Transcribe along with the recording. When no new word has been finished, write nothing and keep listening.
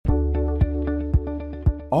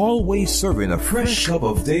always serving a fresh cup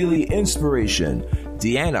of daily inspiration,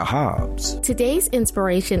 Deanna Hobbs. Today's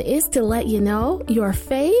inspiration is to let you know your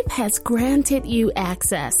faith has granted you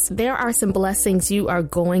access. There are some blessings you are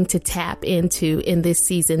going to tap into in this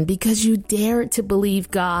season because you dared to believe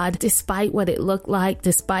God despite what it looked like,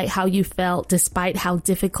 despite how you felt, despite how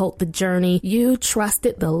difficult the journey. You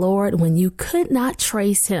trusted the Lord when you could not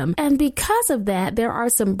trace him. And because of that, there are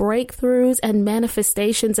some breakthroughs and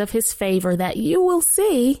manifestations of his favor that you will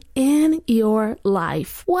see in your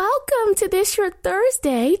life. Welcome to this, your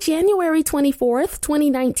Thursday, January 24th,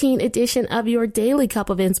 2019 edition of your Daily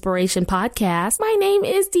Cup of Inspiration podcast. My name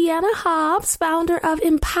is Deanna Hobbs, founder of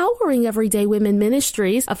Empowering Everyday Women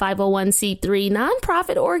Ministries, a 501c3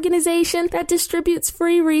 nonprofit organization that distributes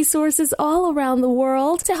free resources all around the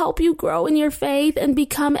world to help you grow in your faith and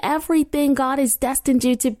become everything God has destined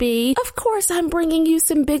you to be. Of course, I'm bringing you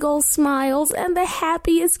some big old smiles and the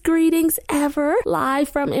happiest greetings ever, live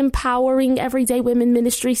from Empowering Everyday Women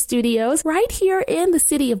Ministry Studios right here in the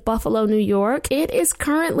city of Buffalo, New York. It is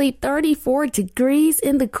currently 34 degrees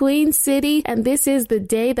in the Queen City, and this is the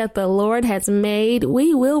day that the Lord has made.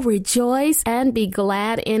 We will rejoice and be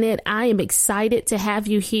glad in it. I am excited to have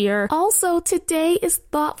you here. Also, today is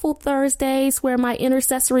Thoughtful Thursdays, where my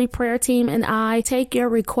intercessory prayer team and I take your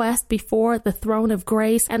request before the throne of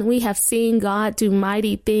grace, and we have seen God do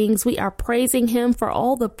mighty things. We are praising him for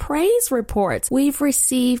all the praise reports we've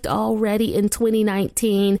received already in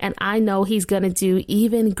 2019, and I know he's going to do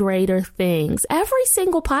even greater things. Every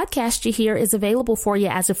single podcast you hear is available for you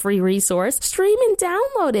as a free resource. Stream and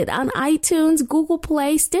download it on iTunes, Google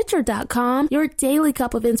Play, Stitcher.com,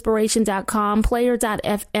 yourdailycupofinspiration.com,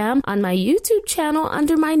 player.fm, on my YouTube channel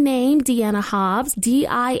under my name, Deanna Hobbs,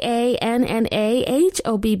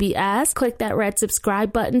 DiannaHobbs. Click that red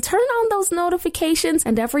subscribe button, turn on those notifications,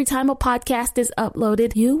 and every time a podcast is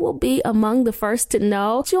uploaded, you will be among the first to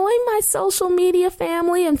know. Join my social media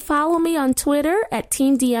family and follow me on Twitter at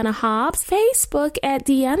Team Deanna Hobbs, Facebook at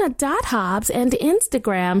Deanna.Hobbs, and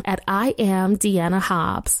Instagram at I am Deanna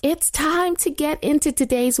Hobbs. It's time to get into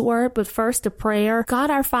today's word, but first a prayer. God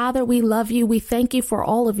our Father, we love you. We thank you for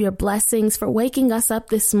all of your blessings, for waking us up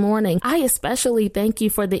this morning. I especially thank you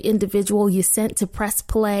for the individual you sent to press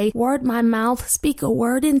play. Word my mouth, speak a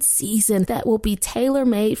word in season that will be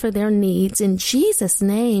tailor-made for their needs. In Jesus'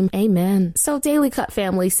 name, amen. So Daily Cup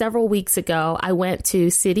family, several weeks ago, I went to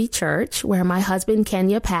City Church where my husband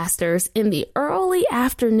Kenya pastors in the early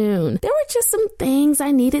afternoon. There were just some things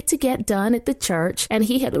I needed to get done at the church, and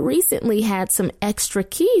he had recently had some extra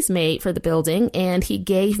keys made for the building, and he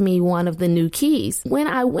gave me one of the new keys. When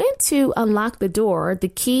I went to unlock the door, the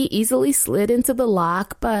key easily slid into the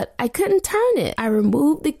lock, but I couldn't turn it. I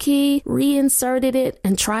removed the key, reinserted it,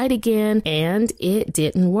 and tried again, and it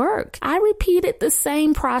didn't work. I repeated the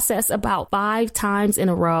same process about 5 times in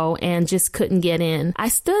a row and just couldn't get in. I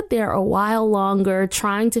stood there a while longer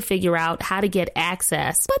trying to figure out how to get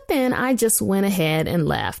access, but then I just went ahead and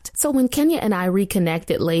left. So when Kenya and I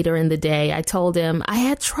reconnected later in the day, I told him I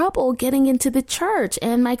had trouble getting into the church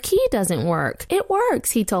and my key doesn't work. It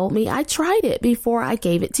works, he told me. I tried it before I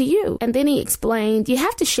gave it to you. And then he explained, you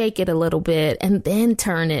have to shake it a little bit and then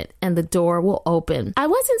turn it and the door will open. I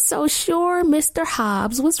wasn't so sure Mr.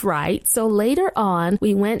 Hobbs was right, so later on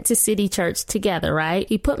we went to City Church together, right?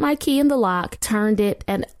 He put my key in the lock, turned it,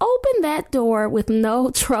 and opened that door with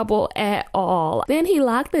no trouble at all. Then he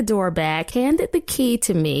locked the door back, handed the key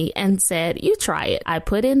to me, and said, you try it. I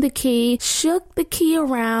put in the key, shook the key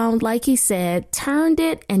around like he said, turned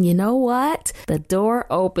it, and you know what? The door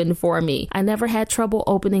opened for me. I never had trouble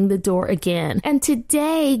opening the door again. And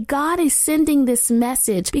today, God is sending this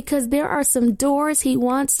message because there are some doors he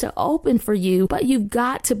wants to open for you, but you've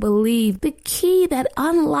got to believe. The key that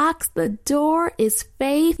unlocks the door is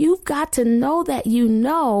faith. You've got to know that you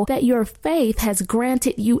know that your faith has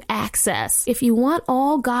granted you access. If you want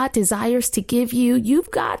all God desires to give you,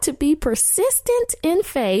 you've got to be persistent in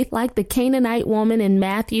faith, like the Canaanite woman in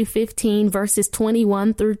Matthew 15, verses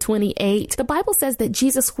 21 through 28. The Bible says that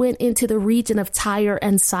Jesus went into the region of Tyre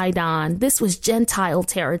and Sidon. This was Gentile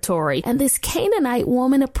territory, and this Canaanite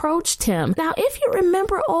woman approached him. Now, if you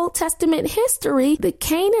remember Old Testament history, the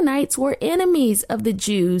Canaanites were enemies of the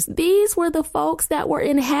Jews. These were the folks that were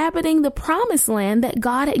inhabiting the promised land that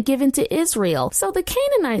God had given to Israel. So the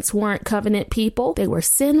Canaanites weren't covenant people. They were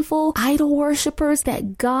sinful idol worshipers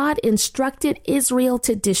that God instructed Israel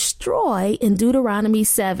to destroy in Deuteronomy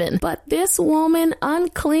 7. But this woman,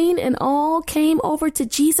 unclean and all, came over to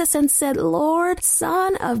Jesus and said, "Lord,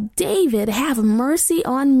 Son of David, have mercy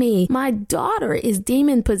on me. My daughter is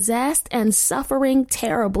demon-possessed and suffering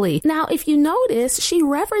terribly." Now, if you notice, she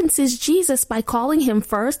references Jesus by calling him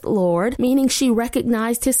first Lord, meaning she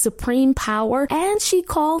recognized his supreme power, and she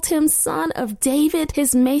called him Son of David,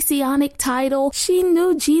 his messianic title. She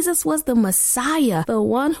knew Jesus was the Messiah, the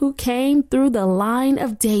one who came through the line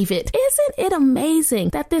of David. Isn't it amazing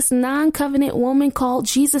that this non-covenant woman called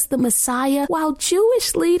Jesus the Messiah, while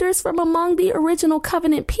Jewish leaders from among the original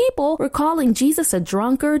covenant people were calling Jesus a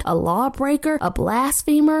drunkard, a lawbreaker, a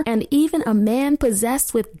blasphemer, and even a man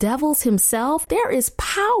possessed with devils himself? There is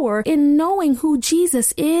power in knowing who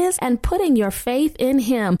Jesus is and putting your faith in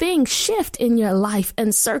him. Things shift in your life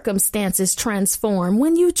and circumstances transform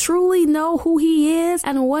when you truly know who he is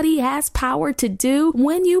and what he has power to do.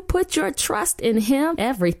 When you put your trust in him,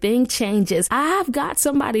 everything changes. I've got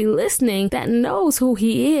somebody listening that knows who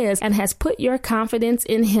he is and has put your confidence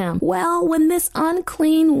in him. Well, when this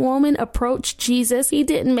unclean woman approached Jesus, he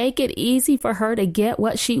didn't make it easy for her to get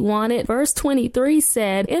what she wanted. Verse 23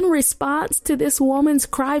 said, in response to this woman's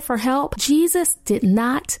cry for help, Jesus did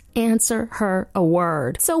not answer her a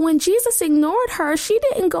word. So when Jesus ignored her, she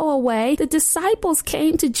didn't go away. The disciples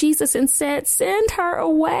came to Jesus and said, "Send her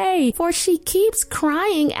away, for she keeps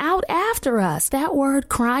crying out after us." That word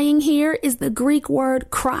crying here is the Greek word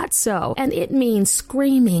kratzo, and it means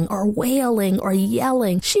screaming or wailing or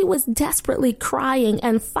yelling. She was desperately crying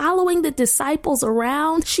and following the disciples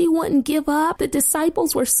around. She wouldn't give up. The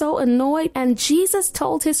disciples were so annoyed, and Jesus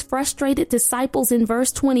told his frustrated disciples in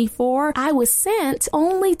verse 24, "I was sent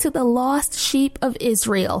only to the lost sheep of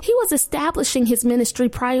Israel." He was establishing his ministry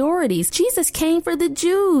priorities. Jesus came for the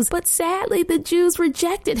Jews, but sadly the Jews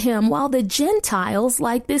rejected him, while the Gentiles,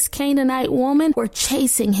 like this Canaanite woman, were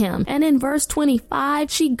chasing him. And in verse 25,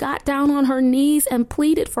 she got down on her knees and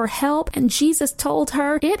pleaded for help, and Jesus told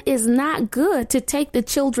her, "It is not good to take the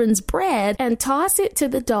children's bread and toss it to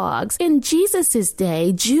the dogs." In Jesus'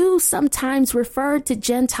 day, Jews sometimes referred to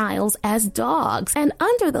Gentiles as dogs, and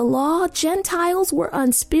under the law, Gentiles were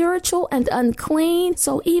unspiritual and unclean,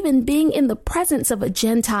 so even being in the presence of a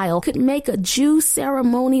Gentile could make a Jew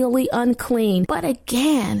ceremonially unclean. But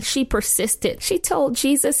again, she persisted. She told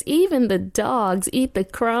Jesus, "Even the dogs eat the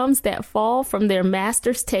crumbs that fall from their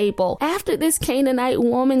master's table." After this Canaanite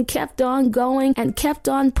woman kept on going and kept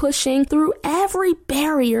on pushing through every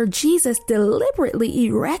barrier Jesus deliberately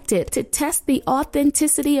erected to test the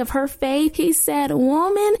authenticity of her faith, he said,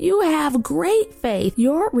 "Woman, you have great faith.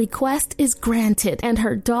 Your request is granted." And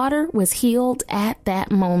her daughter was healed at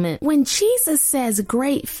that moment. When Jesus says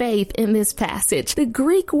great faith in this passage, the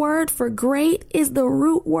Greek word for great is the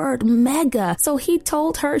root word mega. So he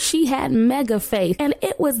told her she had mega faith, and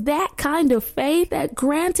it was that kind of faith that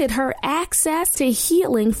granted her access to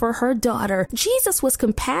healing for her daughter. Jesus was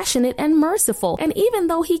compassionate and merciful, and even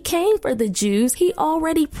though he came for the Jews, he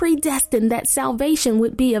already predestined that salvation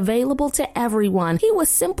would be available to everyone. He was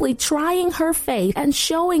simply trying her faith and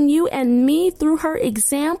showing you and me through her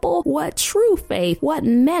example what true faith, what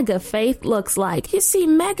mega faith looks like. You see,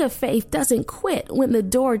 mega faith doesn't quit when the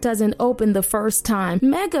door doesn't open the first time.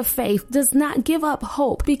 Mega faith does not give up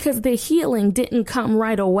hope because the healing didn't come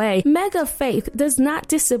right away. Mega faith does not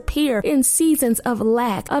disappear in seasons of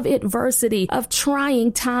lack, of adversity, of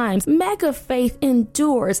trying times. Mega faith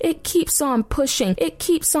endures. It keeps on pushing. It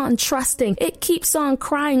keeps on trusting. It keeps on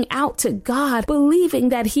crying out to God, believing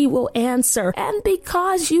that he will answer. And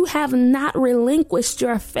because you have not relinquished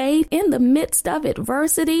your faith in the midst of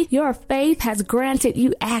adversity, your faith has granted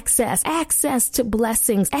you access to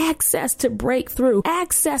blessings, access to breakthrough,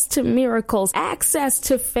 access to miracles, access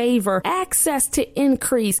to favor, access to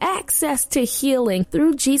increase, access to healing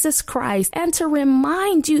through Jesus Christ. And to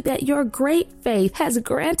remind you that your great faith has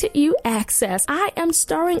granted you access, I am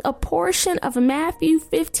stirring a portion of Matthew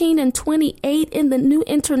 15 and 28 in the New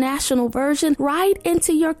International Version right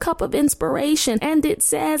into your cup of inspiration. And it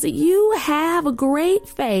says, "You have great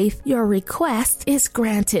faith. Your request is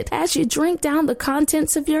granted." As you drink down the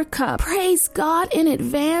contents of your cup, praise God in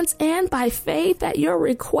advance and by faith that your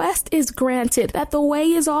request is granted, that the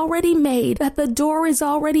way is already made, that the door is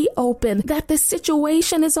already open, that the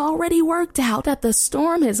situation is already worked out, that the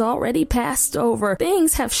storm has already passed over.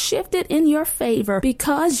 Things have shifted in your favor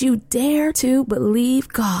because you dare to believe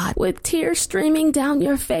God. With tears streaming down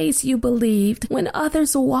your face, you believed. When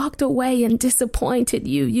others walked away and disappointed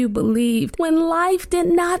you, you believed. When life life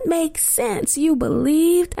did not make sense. You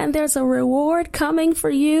believed, and there's a reward coming for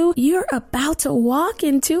you. You're about to walk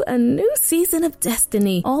into a new season of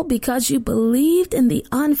destiny, all because you believed in the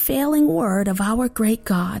unfailing word of our great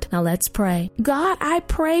God. Now let's pray. God, I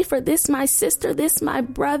pray for this, my sister, this, my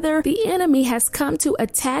brother. The enemy has come to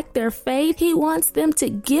attack their faith. He wants them to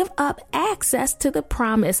give up access to the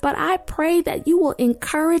promise. But I pray that you will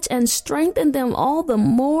encourage and strengthen them all the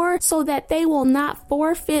more so that they will not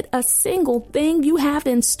forfeit a single thing you have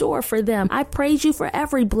in store for them. I praise you for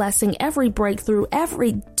every blessing, every breakthrough,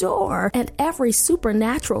 every door, and every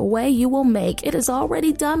supernatural way you will make. It is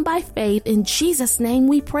already done by faith. In Jesus' name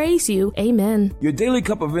we praise you. Amen. Your Daily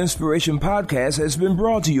Cup of Inspiration podcast has been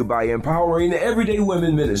brought to you by Empowering Everyday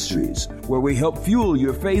Women Ministries, where we help fuel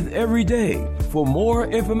your faith every day. For more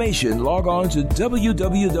information, log on to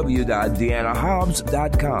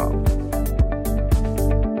www.deannahobbs.com.